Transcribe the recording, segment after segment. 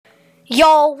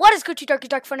Yo, what is Gucci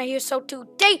Dark Fun here? So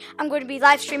today I'm going to be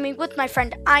live streaming with my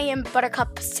friend I am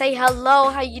Buttercup. Say hello.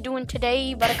 How you doing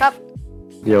today, Buttercup?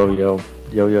 Yo.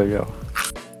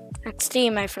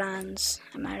 XD, my friends.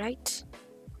 Am I right?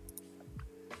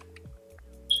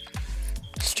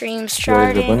 Stream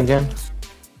starting. Win again?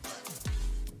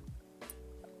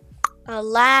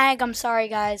 Lag. I'm sorry,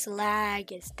 guys.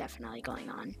 Lag is definitely going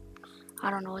on. I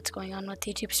don't know what's going on with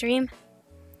YouTube stream.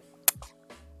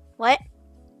 What?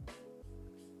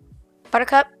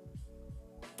 Buttercup?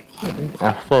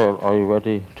 I said, are you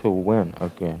ready to win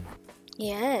again?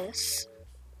 Yes.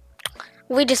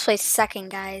 We just placed second,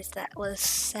 guys. That was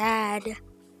sad.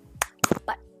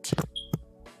 But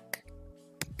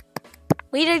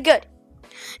we did good.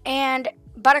 And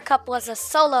Buttercup was a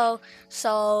solo,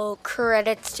 so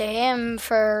credits to him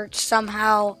for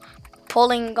somehow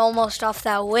pulling almost off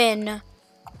that win.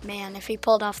 Man, if he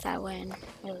pulled off that win, it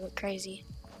would look crazy.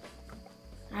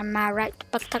 Am I right,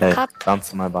 Buttercup? Hey,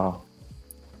 bounce my ball.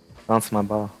 Bounce my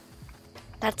ball.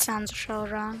 That sounds so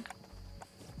wrong.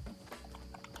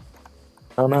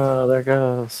 Oh no, there it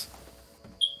goes.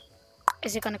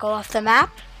 Is it gonna go off the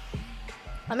map?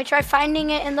 Let me try finding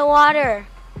it in the water.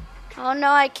 Oh no,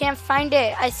 I can't find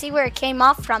it. I see where it came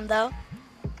off from though.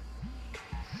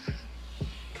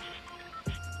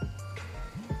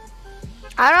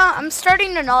 I'm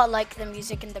starting to not like the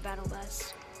music in the battle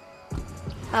bus.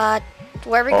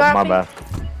 Where are we dropping? My bad.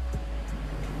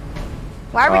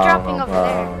 Why are we dropping over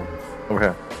there? Over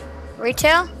here.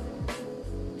 Retail?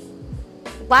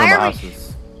 Why are we?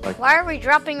 Houses. Like, why are we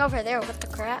dropping over there? What the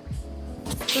crap?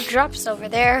 Who drops over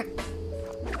there?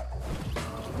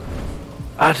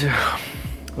 I do.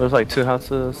 There's like 2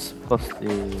 houses plus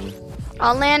the.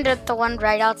 I'll land at the one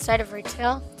right outside of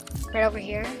retail, right over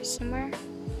here somewhere.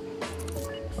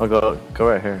 I'll go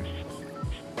right here.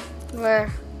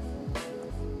 Where?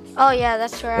 Oh yeah,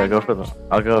 that's where. Yeah, go for the.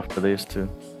 I'll go for these 2.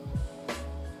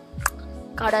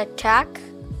 Gotta attack.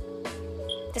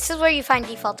 This is where you find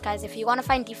default, guys. If you want to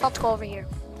find default, go over here.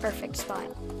 Perfect spot.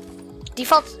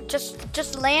 Default,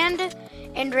 just land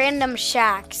in random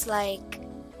shacks, like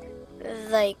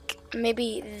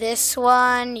maybe this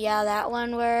one. Yeah, that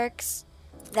one works.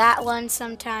 That one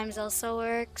sometimes also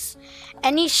works.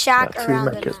 Any shack around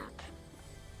the map.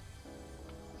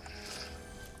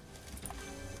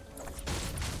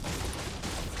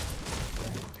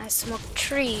 I smoke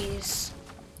trees.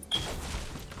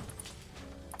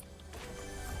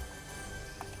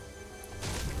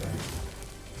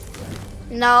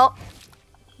 No,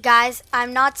 guys,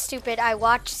 I'm not stupid. I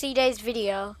watched C-Day's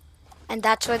video, and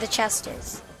that's where the chest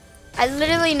is. I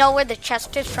literally know where the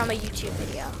chest is from a YouTube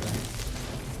video.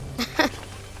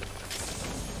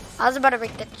 I was about to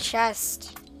break the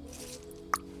chest.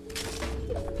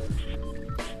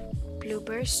 Blue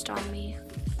burst on me.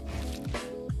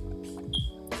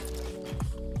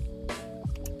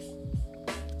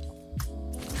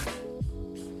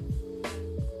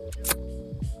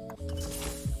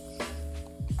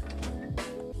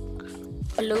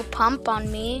 Blue pump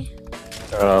on me.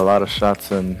 There are a lot of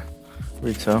shots in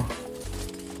retail.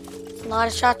 A lot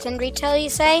of shots in retail, you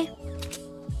say?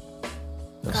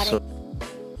 Got it.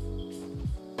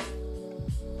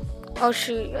 Oh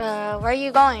shoot, where are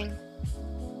you going?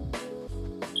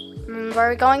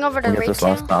 We're going over to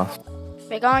retail?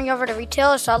 We're going over to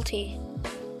retail or salty?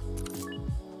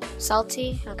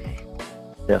 Salty? Okay.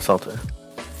 Yeah, salty.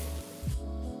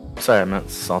 Sorry, I meant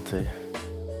salty.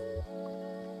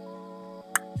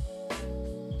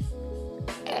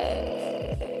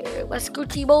 What's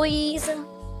Gucci boys?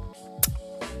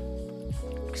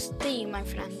 Steve, my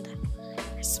friend.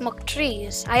 I smoke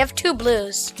trees. I have 2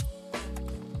 blues.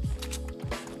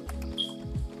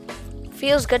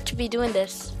 Feels good to be doing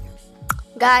this.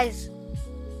 Guys,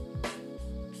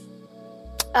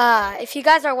 if you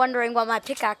guys are wondering what my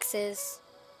pickaxe is,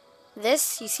 you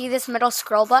see this middle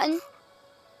scroll button?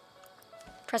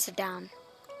 Press it down.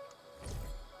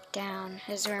 Down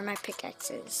is where my pickaxe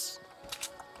is.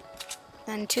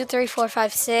 Then 2, 3, 4,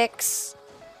 5, 6,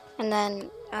 and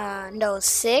then no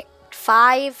 6,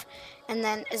 5, and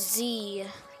then a Z.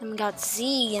 And we got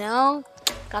Z, you know,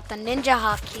 got the ninja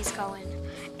hotkeys going.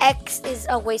 X is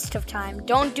a waste of time.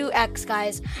 Don't do X,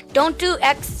 guys. Don't do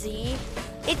XZ.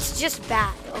 It's just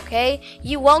bad, okay?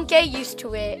 You won't get used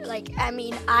to it. Like, I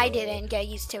mean, I didn't get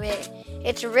used to it.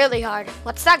 It's really hard.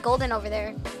 What's that golden over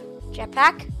there?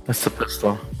 Jetpack? It's a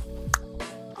pistol.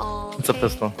 Okay. It's a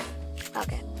pistol.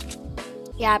 Okay.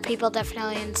 Yeah, people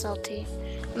definitely in salty.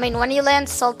 I mean, when you land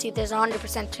salty, there's a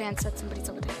 100% chance that somebody's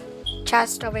over there.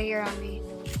 Chest over here on me.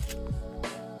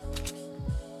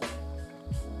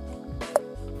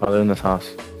 Oh, they're in this house.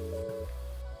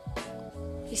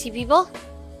 You see people?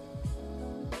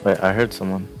 Wait, I heard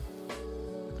someone.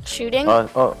 Shooting?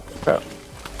 Oh, crap.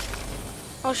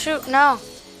 Oh shoot, no.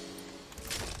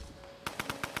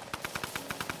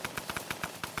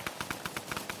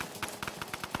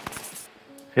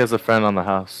 He has a friend on the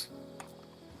house.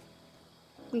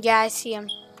 Yeah, I see him.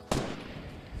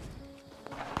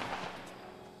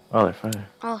 Oh, they're fighting.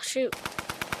 Oh shoot.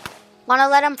 Wanna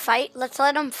let him fight? Let's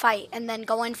let him fight and then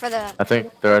go in for the... I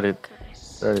think they're already.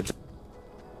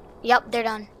 Yep, they're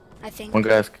done. I think. One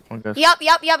guy's. Yep.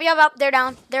 They're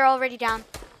down. They're already down.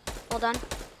 Hold on.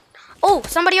 Oh,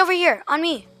 somebody over here. On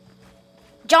me.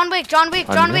 John Wick. John Wick.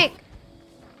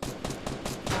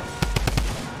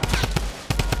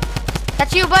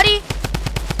 That's you, buddy.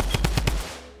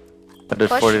 I did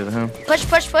 40 to him.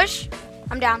 Push.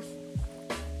 I'm down.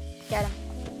 Get him.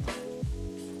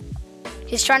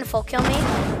 He's trying to full kill me.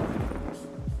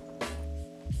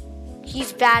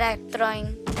 He's bad at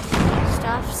throwing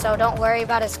stuff, so don't worry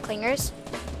about his clingers.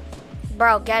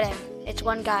 Bro, get him. It's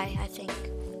one guy, I think.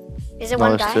 Is it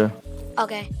one guy? Two.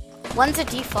 Okay. One's a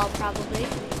default, probably.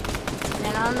 And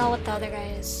then I don't know what the other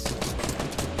guy is.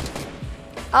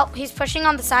 Oh, he's pushing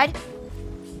on the side.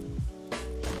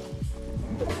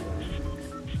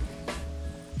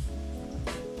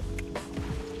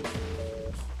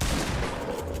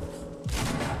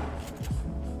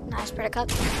 Nice, Buttercup.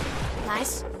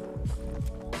 Nice.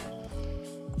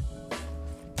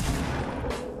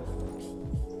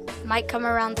 Might come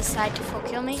around the side to full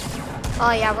kill me.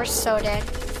 Oh yeah, we're so dead.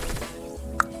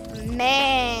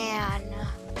 Man.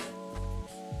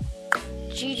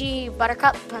 GG,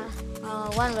 Buttercup.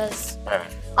 One was...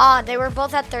 they were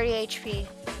both at 30 HP.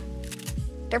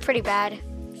 They're pretty bad.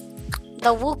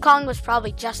 The Wukong was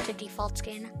probably just a default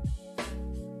skin.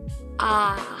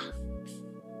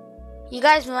 You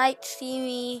guys might see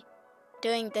me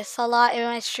doing this a lot in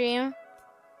my stream.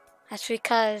 That's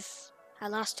because I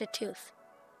lost a tooth.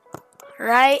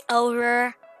 Right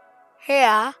over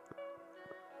here.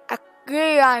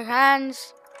 Our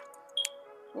hands.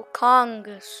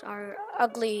 Wukongs are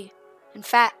ugly and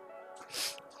fat.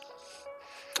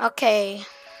 Okay.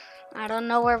 I don't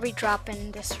know where we drop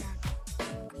in this round.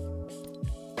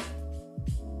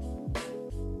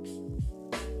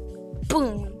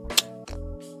 Boom.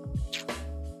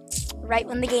 Right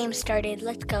when the game started.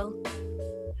 Let's go.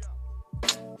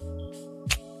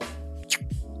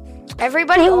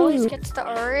 Everybody always gets the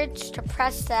urge to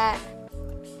press that.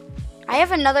 I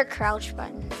have another crouch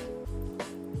button.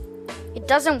 It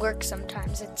doesn't work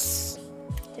sometimes. It's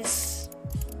this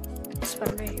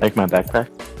button right here. Like my backpack?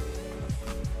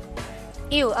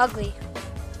 Ew, ugly.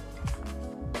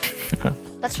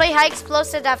 Let's play high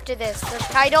explosives after this. The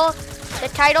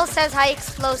title says high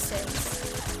explosives.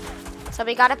 So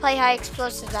we gotta play high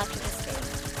explosives after this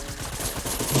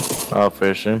game. Oh,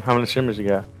 for sure. How many streamers you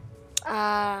got?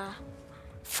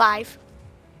 5.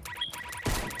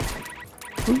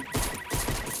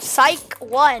 Psych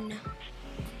 1.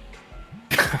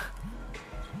 I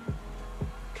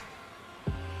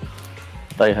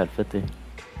thought you had 50.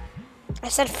 I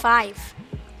said 5.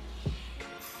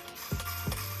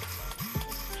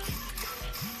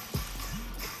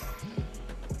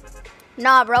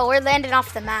 Nah, bro, we're landing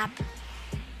off the map.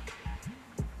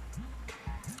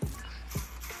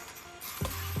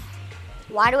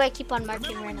 Why do I keep on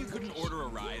marking random locations? Order a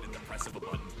ride at the press of a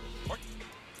button.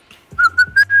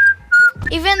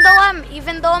 Even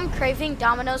though I'm craving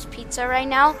Domino's pizza right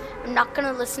now, I'm not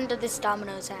gonna listen to this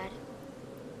Domino's ad.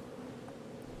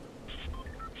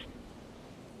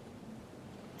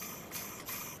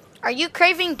 Are you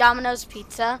craving Domino's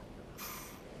pizza?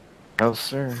 No,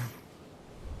 sir.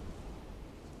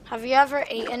 Have you ever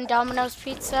eaten Domino's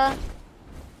pizza?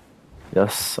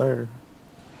 Yes, sir.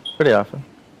 Pretty often.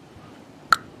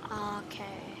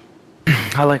 Okay.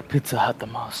 I like Pizza Hut the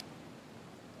most.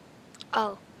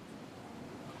 Oh.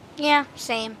 Yeah,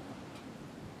 same.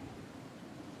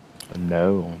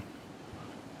 No.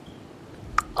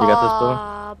 You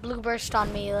got this, Billy? Blue burst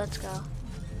on me. Let's go.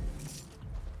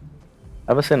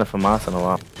 I haven't seen a FAMAS in a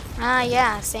while.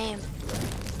 Yeah, same.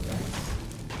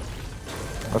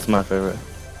 That's my favorite.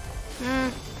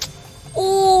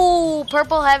 Ooh,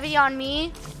 purple heavy on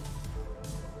me.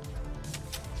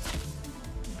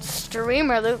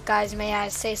 Streamer loot, guys, may I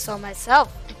say so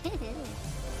myself.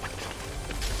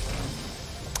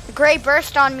 Gray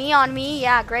burst on me,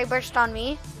 Yeah, gray burst on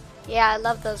me. Yeah, I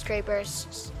love those gray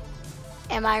bursts.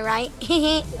 Am I right?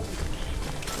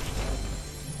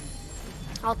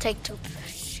 I'll take 2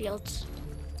 shields.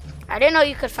 I didn't know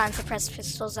you could find suppressed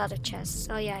pistols out of chests.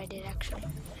 Oh yeah, I did actually.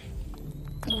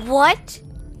 What?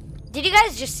 Did you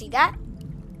guys just see that?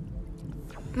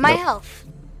 My health.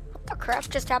 What the crap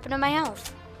just happened to my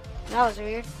health? That was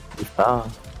weird.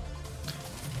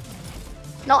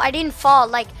 No, I didn't fall.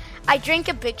 Like, I drank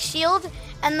a big shield,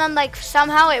 and then, like,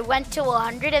 somehow it went to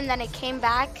 100, and then it came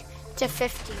back to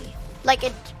 50. Like,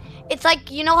 it's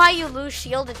like, you know how you lose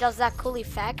shield, it does that cool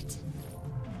effect?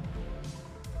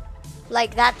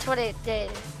 Like, that's what it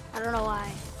did. I don't know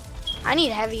why. I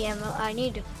need heavy ammo. I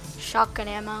need shotgun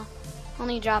ammo.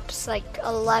 Only drops, like,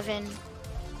 11.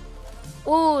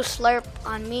 Ooh, slurp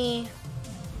on me.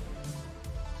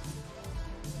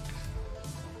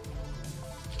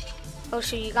 Oh,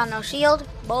 so you got no shield,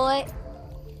 boy?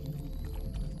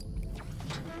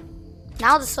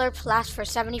 Now the slurps last for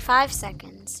 75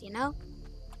 seconds, you know?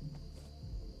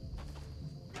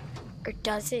 Or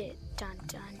does it? Dun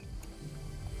dun.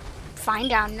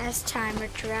 Find out next time,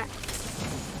 Richard.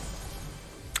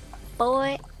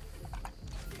 Boy.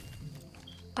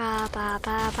 Ba ba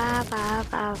ba ba ba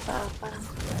ba ba ba.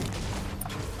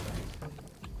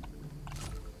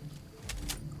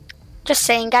 Just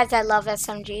saying, guys, I love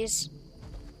SMGs.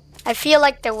 I feel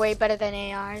like they're way better than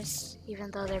ARs, even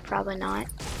though they're probably not.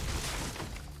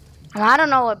 Well, I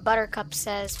don't know what Buttercup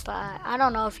says, but I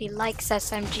don't know if he likes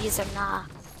SMGs or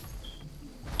not.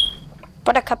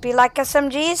 Buttercup, you like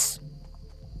SMGs?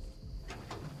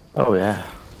 Oh yeah.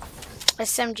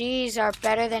 SMGs are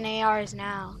better than ARs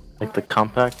now. Like the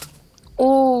compact?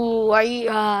 Ooh, are you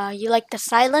you like the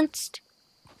silenced?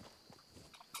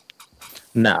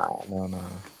 No.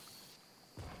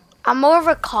 I'm more of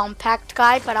a compact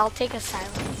guy, but I'll take a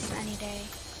silence any day.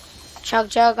 Chug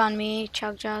jug on me,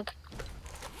 chug jug.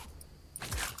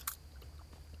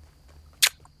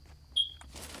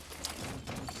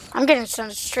 I'm getting some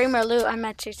streamer loot. I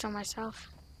might say so myself.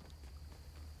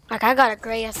 Like, I got a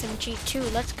gray SMG too.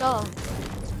 Let's go.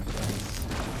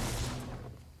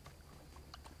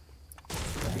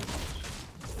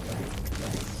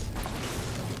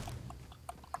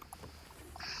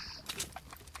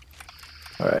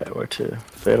 Alright, where to?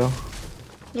 Fatal?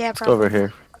 Yeah, Let's go over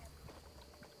here.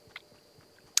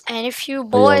 And if you Are you all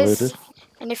boys,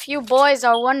 looted?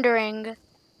 are wondering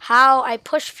how I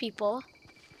push people,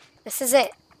 this is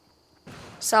it.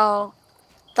 So,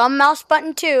 thumb mouse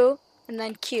button 2, and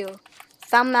then Q.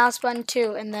 Thumb mouse button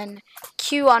 2, and then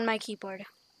Q on my keyboard,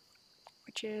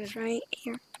 which is right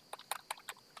here.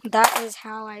 That is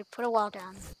how I put a wall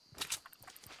down.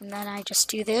 And then I just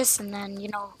do this, and then, you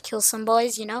know, kill some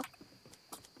boys, you know?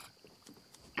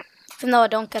 Even though I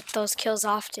don't get those kills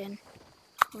often.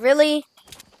 Really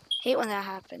hate when that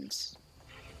happens.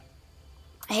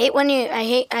 I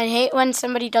hate when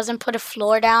somebody doesn't put a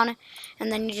floor down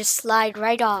and then you just slide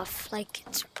right off like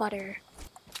it's butter.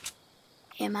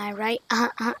 Am I right?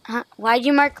 Why'd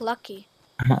you mark lucky?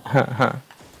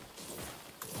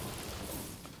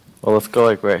 Well, let's go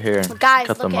like right here and Guys,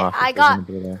 cut look them at off. if there's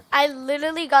anybody there. I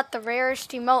literally got the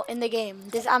rarest emote in the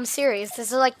game. I'm serious.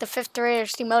 This is like the 5th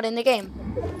rarest emote in the game.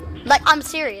 Like, I'm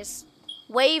serious.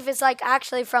 Wave is like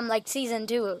actually from like season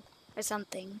 2 or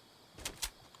something.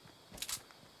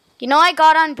 You know, I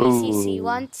got on BCC Ooh.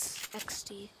 once.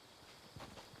 XD.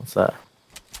 What's that?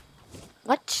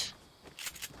 What?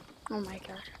 Oh my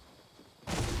god.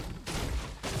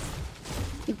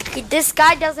 This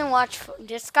guy doesn't watch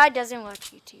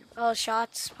YouTube. Oh,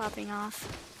 shots popping off.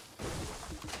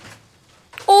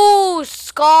 Oh,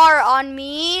 scar on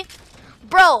me.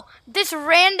 Bro, this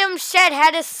random shed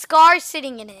had a scar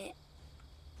sitting in it.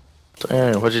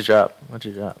 Dang, what'd you drop?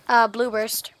 Blue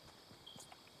burst.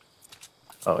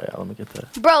 Oh yeah, let me get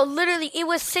that. Bro, literally, it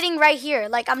was sitting right here.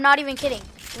 Like, I'm not even kidding.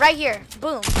 Right here.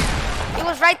 Boom. It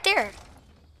was right there.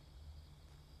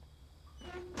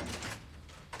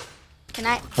 Can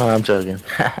I? Oh, I'm joking.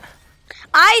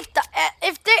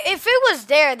 If it was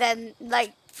there, then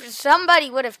like somebody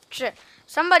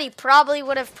probably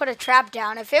would have put a trap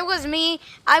down. If it was me,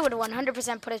 I would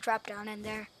 100% put a trap down in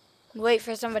there. Wait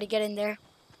for somebody to get in there.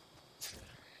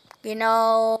 You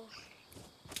know,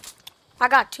 I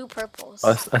got 2 purples.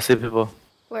 Oh, I see people.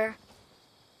 Where?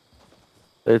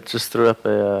 They just threw up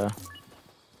a.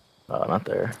 Oh, not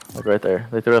there. Like right there.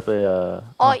 They threw up a.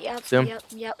 Oh, yep. See 'em?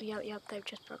 Yep. They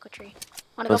just broke a tree.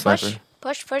 Wanna go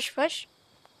push? Push.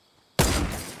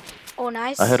 Oh,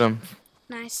 nice. I hit him.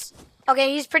 Nice.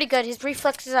 Okay, he's pretty good. His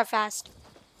reflexes are fast.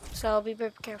 So be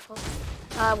very careful.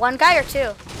 1 guy or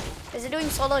 2? Is it doing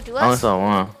solo duos? I only saw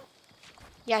one.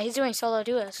 Yeah, he's doing solo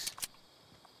duos.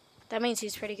 That means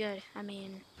he's pretty good. I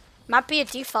mean, might be a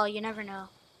default. You never know.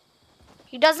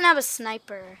 He doesn't have a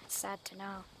sniper. It's sad to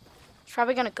know. He's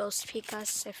probably gonna ghost peek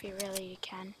us if he really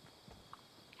can.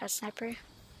 Got a sniper.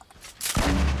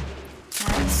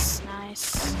 Nice.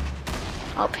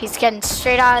 Oh, he's getting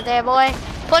straight out of there, boy.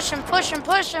 Push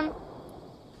him.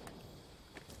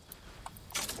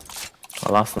 I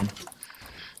lost him.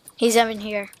 He's in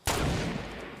here.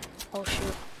 Oh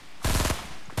shoot.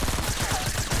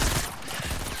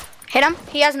 Hit him.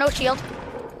 He has no shield.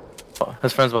 Oh,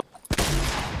 his friends both.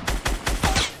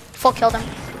 Full killed him.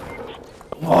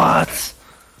 What?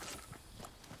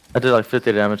 I did like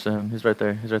 50 damage to him. He's right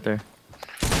there. He's right there.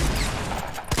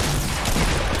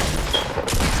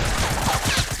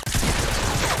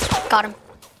 Got him.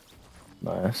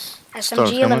 Nice.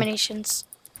 SMG eliminations.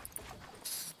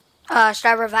 Should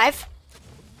I revive?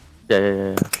 Yeah. I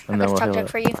And got then a we'll tug heal dog it.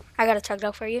 for you. I got a tug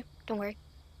dog for you. Don't worry.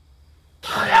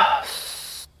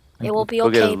 Yes. It will be Go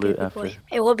get okay, his loot baby after. boy.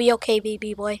 It will be okay,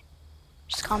 baby boy.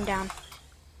 Just calm down.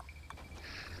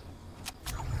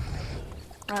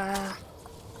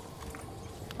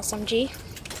 SMG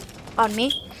on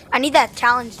me. I need that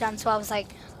challenge done, so I was like,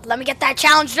 let me get that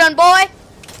challenge done, boy.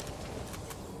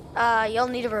 You'll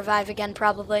need to revive again,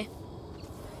 probably.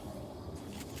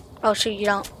 Oh shoot, you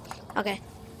don't. Okay.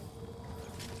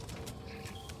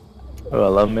 Oh, I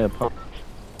love me a pump.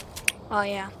 Oh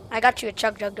yeah, I got you a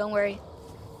chug jug. Don't worry.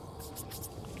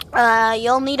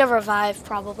 You'll need a revive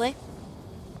probably.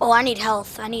 Oh, I need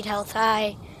health. I need health.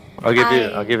 I'll give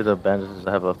you the bandages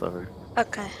I have left over.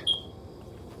 Okay.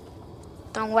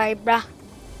 Don't worry, bruh.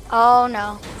 Oh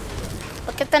no.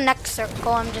 Look at the next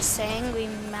circle. I'm just saying we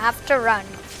have to run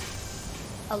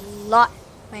a lot.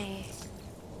 Wait.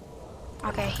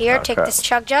 Okay, here. Oh, take crap. this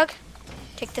chug jug.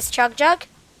 Take this chug jug.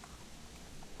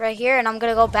 Right here, and I'm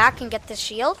gonna go back and get this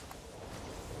shield.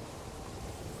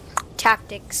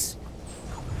 Tactics.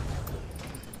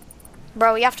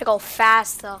 Bro, we have to go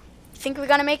fast though. Think we're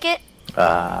gonna make it?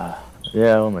 Yeah,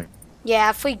 we'll make.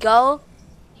 Yeah, if we go.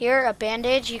 Here, a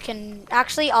bandage. You can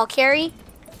actually. I'll carry.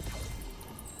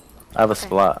 I have a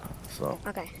splat, so.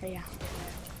 Okay, here you go.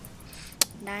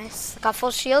 Nice. Got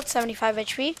full shield, 75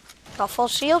 HP. Got full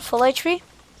shield, full HP.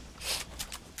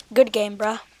 Good game,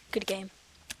 bruh. Good game.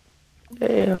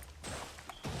 Yeah.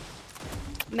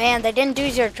 Man, they didn't do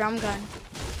your drum gun.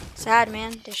 Sad,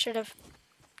 man. They should have.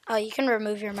 Oh, you can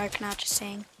remove your mark now, just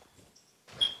saying.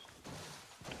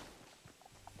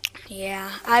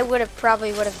 Yeah, I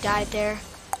probably would have died there.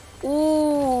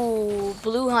 Ooh,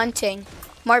 blue hunting.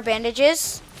 More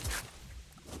bandages.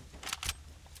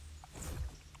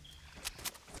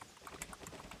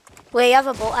 Wait, you have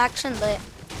a bolt action lit.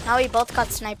 Now we both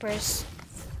got snipers.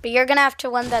 But you're gonna have to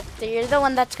you're the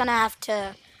one that's gonna have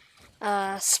to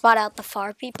spot out the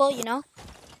far people, you know?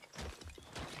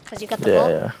 Cause you got the bolt.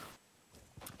 Yeah.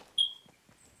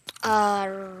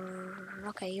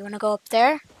 Okay, you wanna go up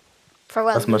there? For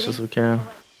what? As much as we can.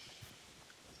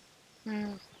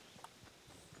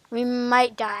 We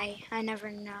might die. I never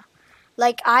know.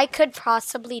 Like, I could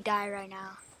possibly die right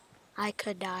now. I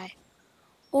could die.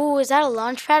 Ooh, is that a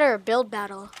launch pad or a build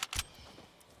battle?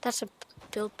 That's a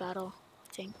build battle,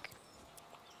 I think.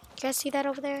 You guys see that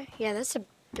over there? Yeah, that's a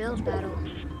build battle.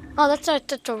 Oh, that's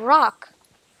a rock.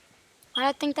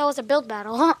 I think that was a build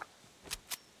battle, huh?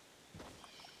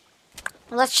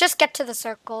 Let's just get to the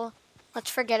circle. Let's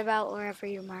forget about wherever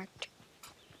you marked.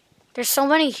 There's so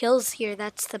many hills here,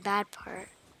 that's the bad part.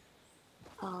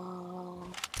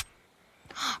 Oh.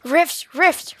 Rifts!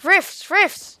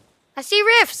 I see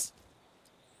rifts!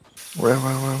 Where?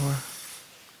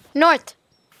 North.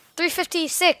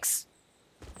 356.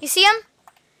 You see him?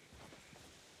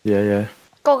 Yeah.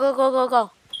 Go.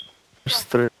 There's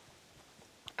 3.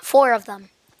 4 of them.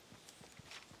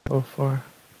 Oh, 4.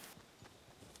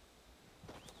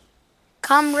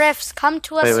 Come, rifts. Come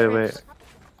to us. Wait.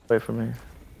 Wait for me.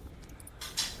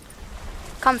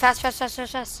 Come fast.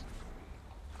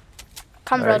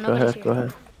 Come, bro. Alright, Nobody's here. go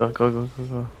ahead.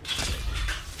 Go.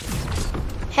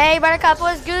 Hey, Buttercup,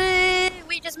 what's good?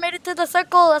 We just made it to the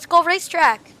circle. Let's go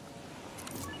racetrack.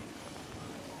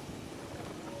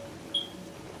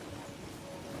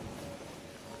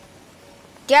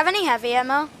 Do you have any heavy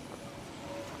ammo?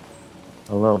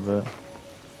 A little bit.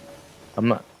 I'm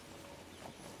not.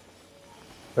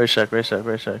 Race check.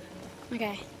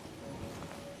 Okay.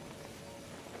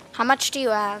 How much do you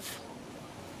have?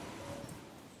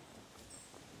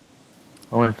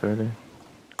 Only 30.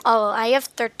 Oh, I have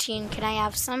 13. Can I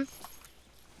have some?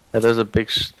 Yeah, there's a big.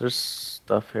 There's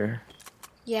stuff here.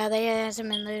 Yeah, they hasn't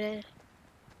been looted.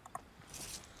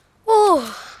 Ooh.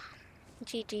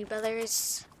 GG,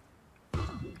 brothers.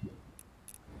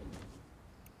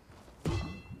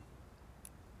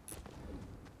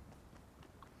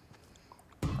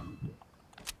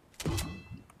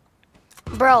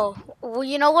 Bro,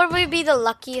 you know what would be the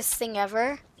luckiest thing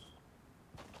ever?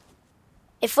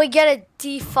 If we get a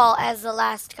default as the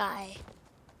last guy.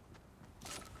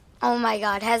 Oh my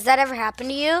god, has that ever happened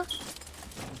to you?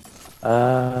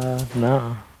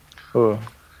 No. Ooh.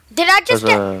 Did I just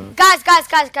There's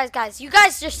get... Guys, you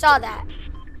guys just saw that.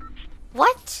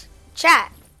 What?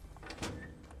 Chat.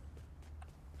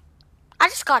 I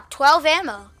just got 12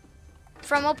 ammo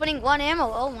from opening 1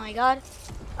 ammo. Oh my god.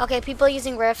 Okay, people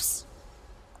using rifts.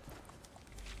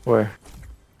 Where?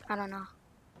 I don't know.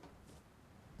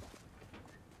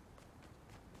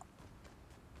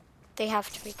 They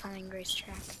have to be coming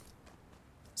racetrack.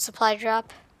 Supply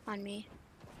drop on me.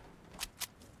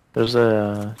 There's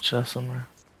a chest somewhere.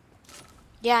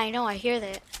 Yeah, I know. I hear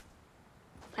that.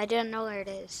 I didn't know where it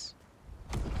is.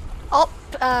 Oh,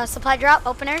 supply drop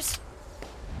openers.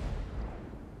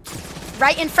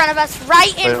 Right in front of us.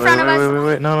 Right in front of us.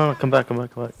 Wait. No. Come back.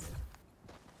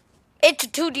 It's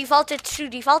 2 default. It's 2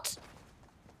 default.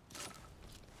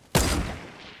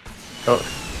 Oh.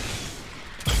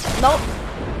 Nope.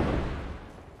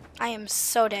 I am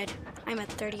so dead. I'm at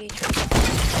 38.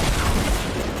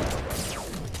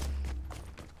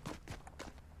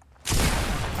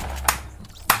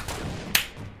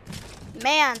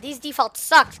 Man, these defaults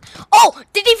sucks. Oh,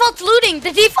 the default's looting.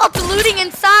 The default's looting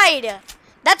inside.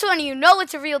 That's when you know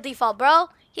it's a real default, bro.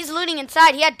 He's looting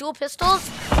inside. He had dual pistols.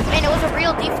 Man, it was a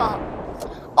real default.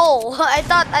 Oh, I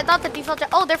thought the default.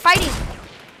 Oh, they're fighting.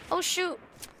 Oh shoot,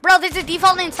 bro. There's a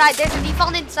default inside. There's a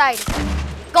default inside.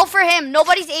 Go for him.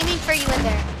 Nobody's aiming for you in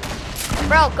there,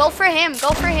 bro. Go for him. Go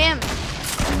for him.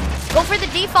 Go for the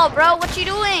default, bro. What you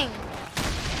doing?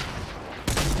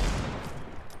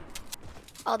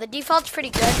 Oh, the default's pretty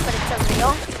good, but it's a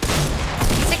real.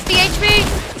 60 HP.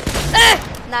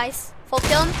 Nice. Full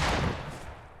kill him.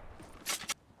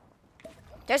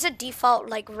 There's a default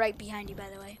like right behind you, by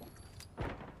the way.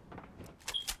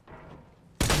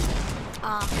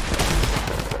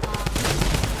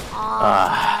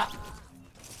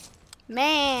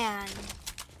 Man.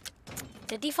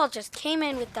 The default just came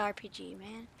in with the RPG,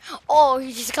 man. Oh,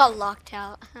 he just got locked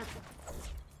out.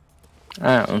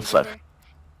 Alright, one sec.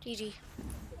 GG.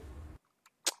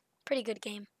 Pretty good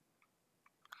game.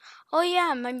 Oh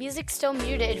yeah, my music's still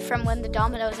muted from when the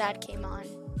Domino's ad came on.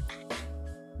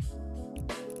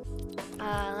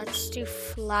 Let's do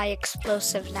fly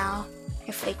explosive now,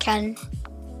 if we can.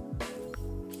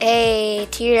 Hey,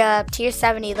 tier up, tier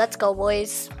 70. Let's go,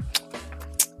 boys.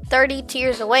 30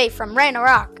 tiers away from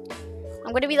Ragnarok.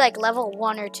 I'm gonna be like level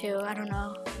 1 or 2. I don't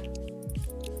know.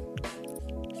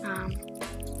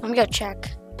 Let me go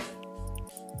check.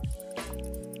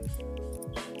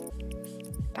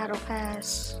 Battle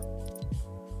pass.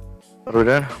 What are we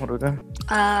doing?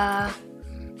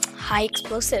 High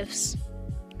explosives.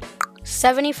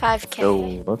 75k.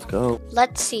 Yo, let's go.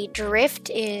 Let's see. Drift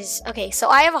is okay. So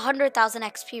I have 100,000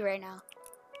 XP right now.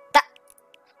 That.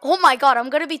 Oh my god! I'm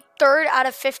gonna be 3rd out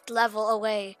of 5th level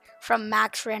away from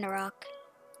max Ragnarok.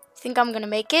 Think I'm gonna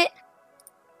make it?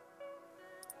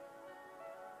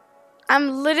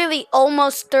 I'm literally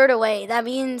almost 3rd away. That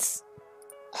means.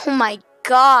 Oh my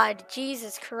god!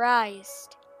 Jesus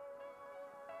Christ.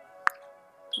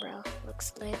 Bro,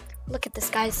 looks lit. Look at this,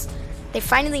 guys. They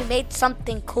finally made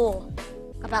something cool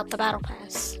about the battle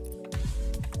pass.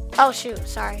 Oh shoot,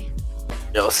 sorry.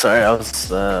 Yo, sorry, I was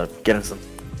getting some.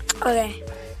 Okay.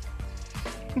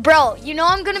 Bro, you know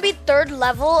I'm gonna be 3rd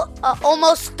level,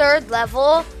 almost 3rd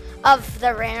level of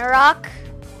the Ragnarok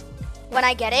when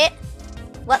I get it.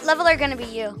 What level are gonna be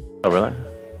you? Oh really?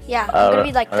 Yeah, I'm gonna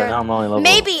be like 3rd. Now I'm only level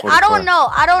Maybe 44.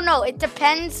 I don't know. It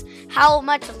depends how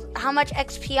much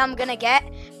XP I'm gonna get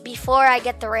before I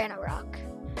get the Ragnarok.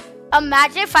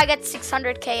 Imagine if I get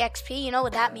 600k XP. You know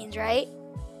what that means, right?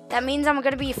 That means I'm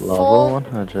gonna be level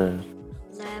 100.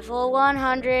 Level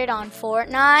 100 on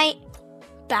Fortnite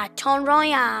Battle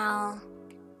Royale.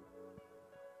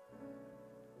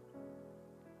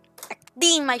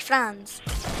 My friends.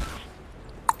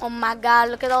 Oh my god,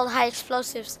 look at all the high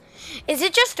explosives. Is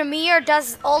it just me or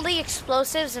does all the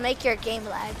explosives make your game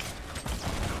lag?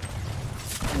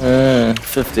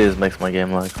 50s makes my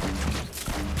game lag.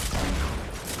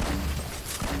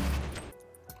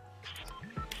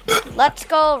 Let's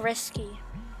go risky.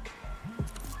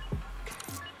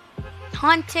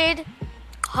 Haunted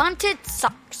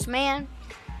sucks, man.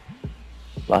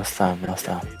 Last time.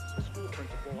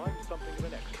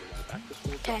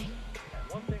 Okay.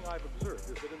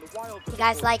 You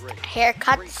guys like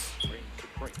haircuts?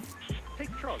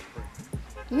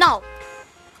 No.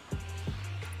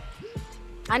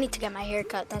 I need to get my hair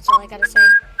cut, that's all I gotta say.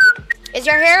 Is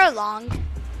your hair long?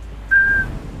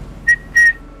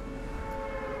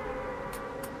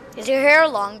 Is your hair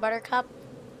long, Buttercup?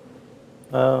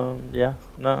 Yeah.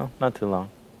 No, not too long.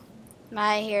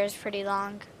 My hair is pretty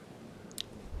long.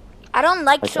 I don't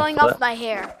like showing off my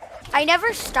hair. I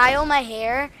never style my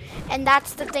hair, and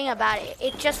that's the thing about it.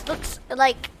 It just looks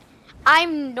like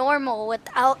I'm normal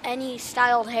without any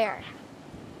styled hair.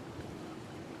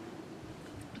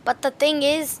 But the thing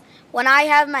is, when I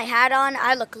have my hat on,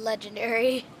 I look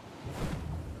legendary.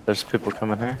 There's people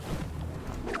coming here.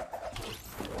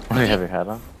 Do you have your hat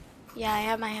on? Yeah, I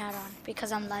have my hat on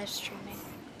because I'm live streaming.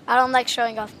 I don't like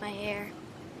showing off my hair.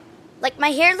 Like, my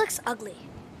hair looks ugly.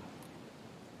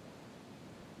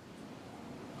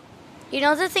 You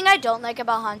know the thing I don't like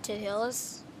about Haunted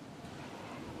Hills?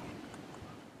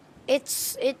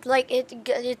 It's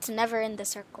never in the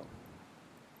circle.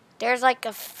 There's like a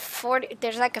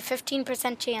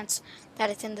 15% chance that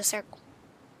it's in the circle.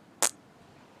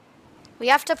 We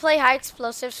have to play high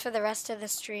explosives for the rest of the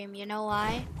stream. You know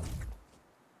why?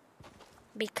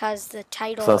 Because the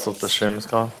title. So that's what the stream is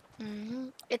called.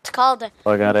 It's called.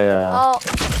 Oh, I got a. Oh,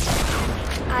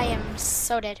 I am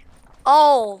so dead.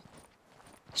 Oh,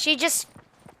 she just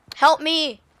help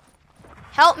me.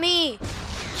 Help me.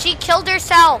 She killed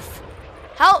herself.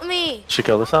 Help me. She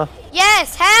killed herself?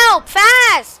 Yes, help,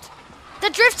 fast. The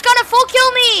drift's gonna full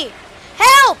kill me.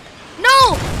 Help.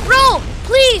 No, bro,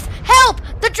 please, help.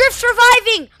 The drift's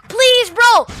reviving. Please,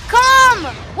 bro, come.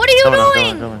 What are you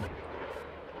doing? Coming.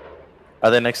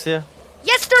 Are they next to you?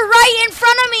 Yes, they're right in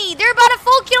front of me. They're about to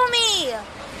full kill me.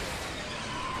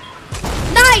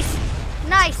 Nice.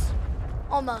 Nice.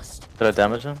 Almost. Did I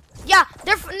damage them? Yeah,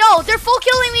 they're full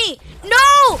killing me.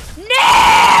 No!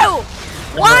 No!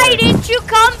 Why didn't you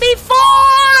come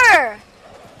before?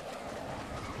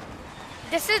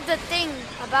 This is the thing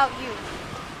about you.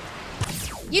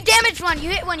 You damaged one. You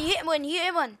hit one. You hit one. You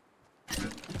hit one.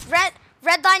 Red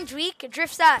line's weak.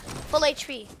 Drifts that. Full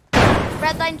HP.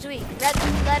 Red line's weak.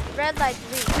 Red line's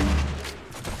weak.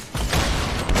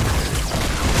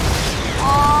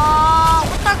 Oh,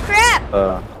 what the crap?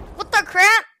 What the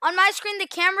crap? On my screen, the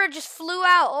camera just flew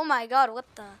out. Oh my god, what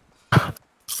the?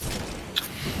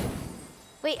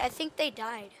 Wait, I think they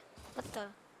died. What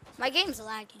the? My game's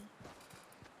lagging.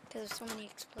 Because there's so many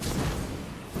explosives.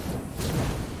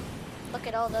 Look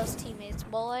at all those teammates,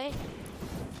 boy.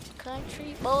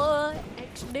 Country boy,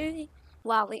 XD.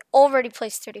 Wow, we already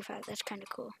placed 35. That's kind of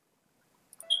cool.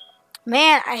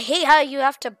 Man, I hate how you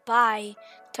have to buy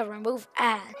to remove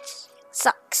ads. It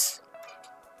sucks.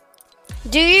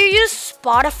 Do you use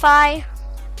Spotify?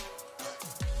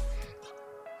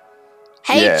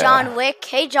 Hey, yeah. John Wick.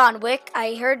 Hey, John Wick.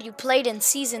 I heard you played in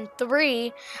Season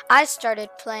 3. I started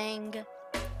playing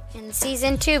in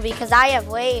Season 2 because I have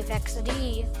Wave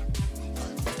XD.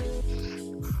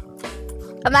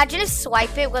 Imagine if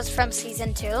Swipe It was from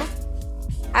Season 2.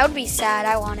 I would be sad.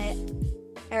 I want it.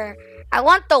 Or, I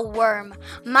want the worm.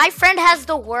 My friend has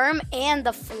the worm and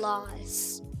the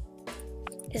flaws.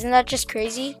 Isn't that just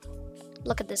crazy?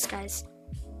 Look at this, guys.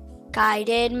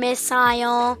 Guided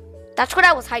missile. That's what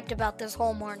I was hyped about this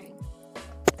whole morning.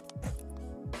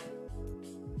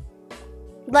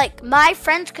 Like, my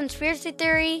friend's conspiracy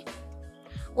theory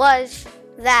was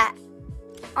that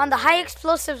on the high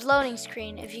explosives loading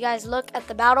screen, if you guys look at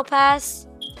the battle pass,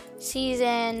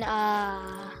 season,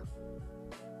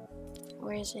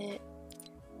 where is it?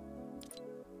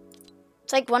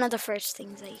 It's like one of the first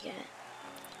things that you get.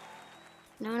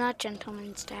 No, not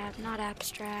gentleman stab, not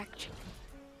abstract.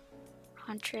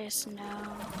 Huntress, no.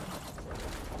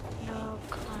 No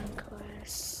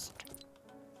conquest.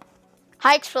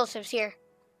 High explosives here.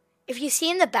 If you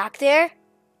see in the back there,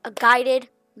 a guided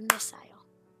missile.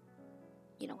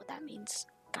 You know what that means.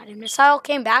 Guided missile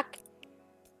came back.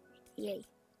 Yay.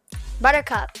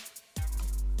 Buttercup.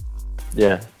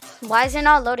 Yeah. Why is it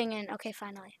not loading in? Okay,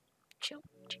 finally. Chill.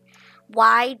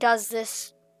 Why does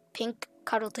this pink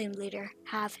Cuddle Team leader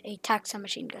have a tac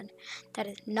submachine gun? That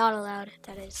is not allowed.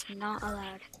 That is not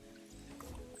allowed.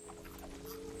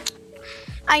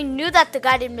 I knew that the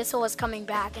guided missile was coming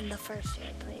back in the first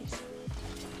place.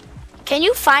 Can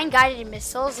you find guided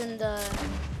missiles in the...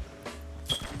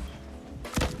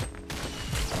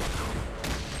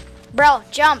 Bro,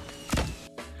 jump.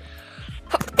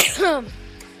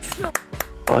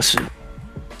 Bless you.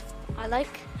 I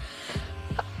like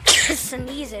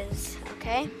sneezes,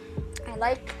 okay?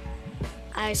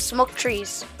 I smoke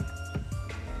trees.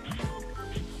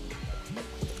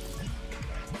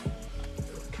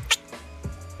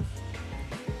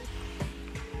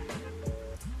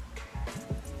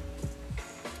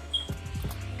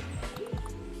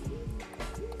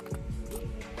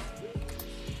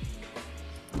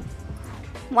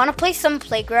 Want to play some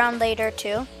playground later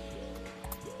too?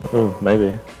 Ooh,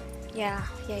 maybe. Yeah.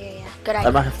 Good I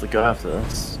idea. might have to go after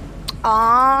this.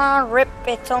 Aw, rip.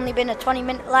 It's only been a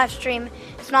 20-minute live stream.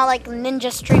 It's not like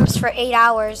Ninja streams for 8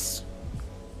 hours.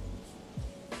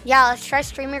 Yeah, let's try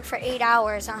streaming for 8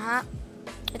 hours,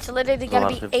 It's literally gonna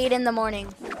be 8 in the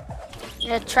morning.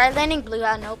 Yeah, try landing blue.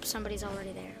 Nope, somebody's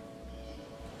already there.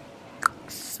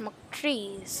 Smoke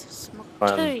trees. Smoke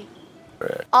Fun. tree.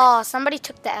 Right. Oh, somebody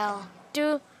took the L.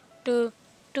 Do.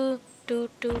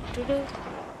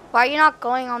 Why are you not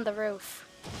going on the roof?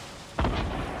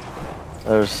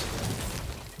 There's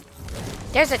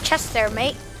a chest there,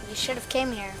 mate. You should have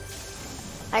came here.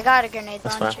 I got a grenade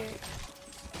That's launcher. fine.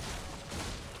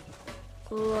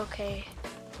 Ooh, okay.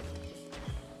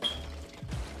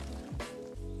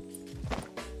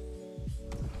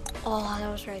 Oh, that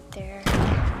was right there.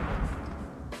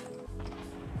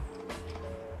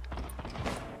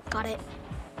 Got it.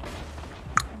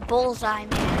 Bullseye,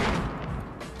 man.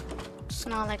 It's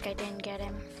not like I didn't get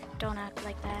him. Don't act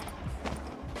like that.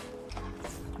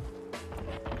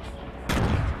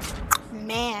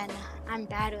 Man, I'm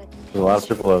bad with There's a lot of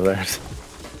people over there.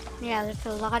 Yeah, there's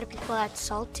a lot of people that's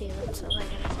salty. That's what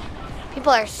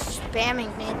people are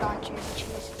spamming nade launchers.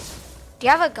 Jesus. Do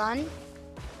you have a gun?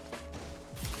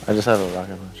 I just have a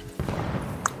rocket launcher.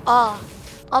 Oh,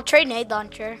 I'll trade nade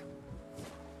launcher.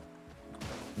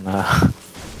 Nah.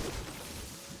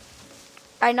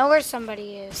 I know where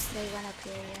somebody is. They went up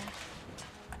here, yeah.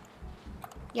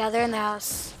 Yeah, they're in the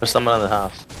house. There's someone in the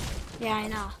house. Yeah, I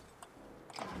know.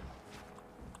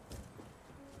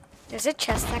 There's a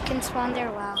chest that can spawn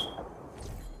there. Wow.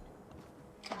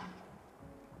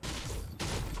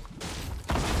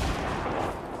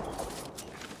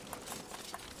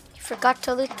 You forgot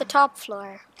to loot the top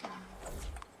floor.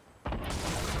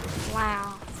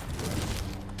 Wow.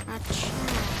 A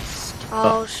chest.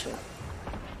 Oh, shoot.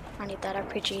 I need that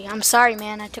RPG. I'm sorry,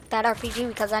 man. I took that RPG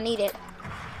because I need it.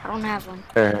 I don't have one.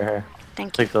 Here.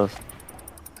 Thank you. Take those.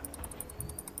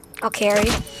 I'll carry.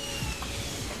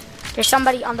 There's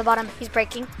somebody on the bottom. He's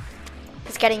breaking.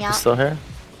 He's getting out. He's still here?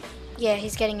 Yeah,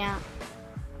 he's getting out.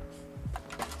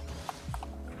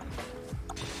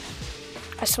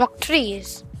 I smoke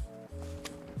trees.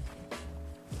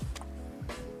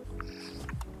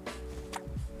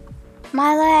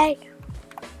 My leg.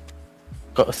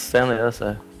 Go stand on the other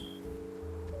side.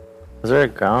 Is there a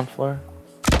ground floor?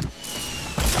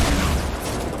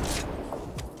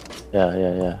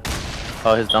 Yeah.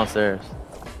 Oh, he's downstairs.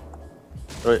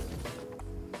 Wait,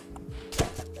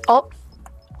 Oh,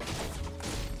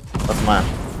 that's mine.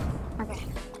 okay.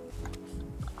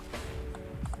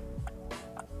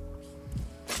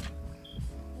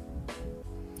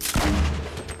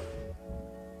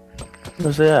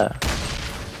 Where's he at?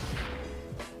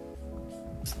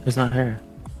 He's not here.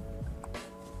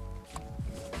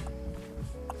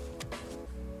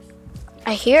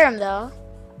 I hear him though.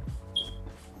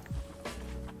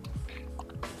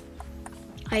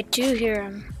 I do hear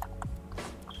him.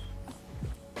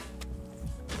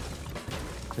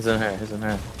 He's in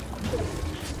here.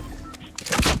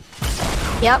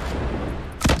 Yep.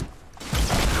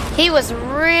 He was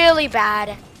really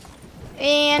bad.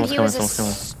 And he was a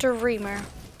streamer.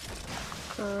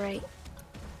 Great.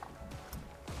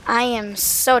 I am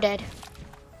so dead.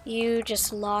 You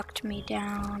just locked me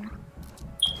down.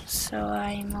 So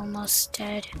I'm almost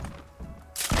dead.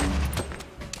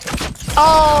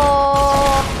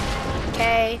 Oh!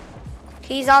 Okay.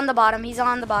 He's on the bottom. That's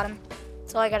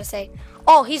all I gotta say.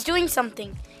 Oh, he's doing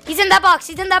something. He's in that box.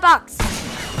 Shoot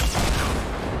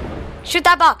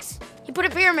that box. He put a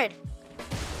pyramid.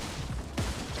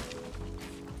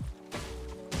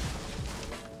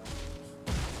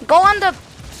 Go on the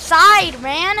side,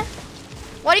 man.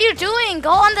 What are you doing? Go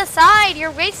on the side.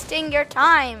 You're wasting your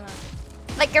time.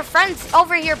 Like your friend's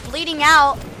over here bleeding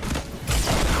out.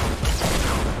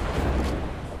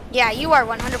 Yeah, you are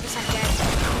 100% dead.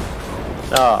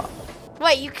 Oh.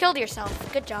 Wait, you killed yourself.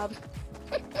 Good job.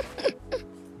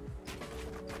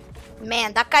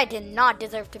 Man, that guy did not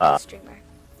deserve to be a streamer.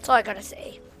 That's all I gotta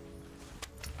say.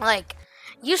 Like,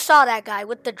 you saw that guy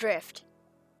with the drift.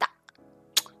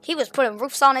 He was putting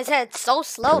roofs on his head so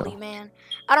slowly, man.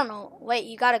 I don't know. Wait,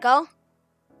 you gotta go?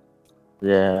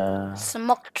 Yeah.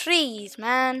 Smoke trees,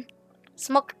 man.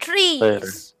 Smoke trees. Later.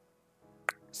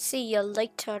 See you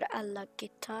later,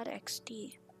 alligator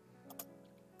XD.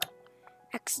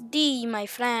 XD, my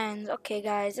friends. Okay,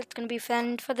 guys, it's gonna be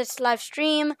fun for this live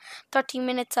stream. 30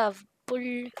 minutes of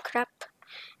bull crap.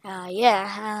 Yeah,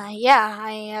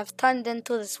 I have turned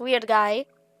into this weird guy.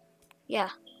 Yeah,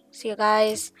 see you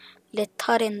guys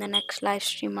later in the next live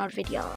stream or video.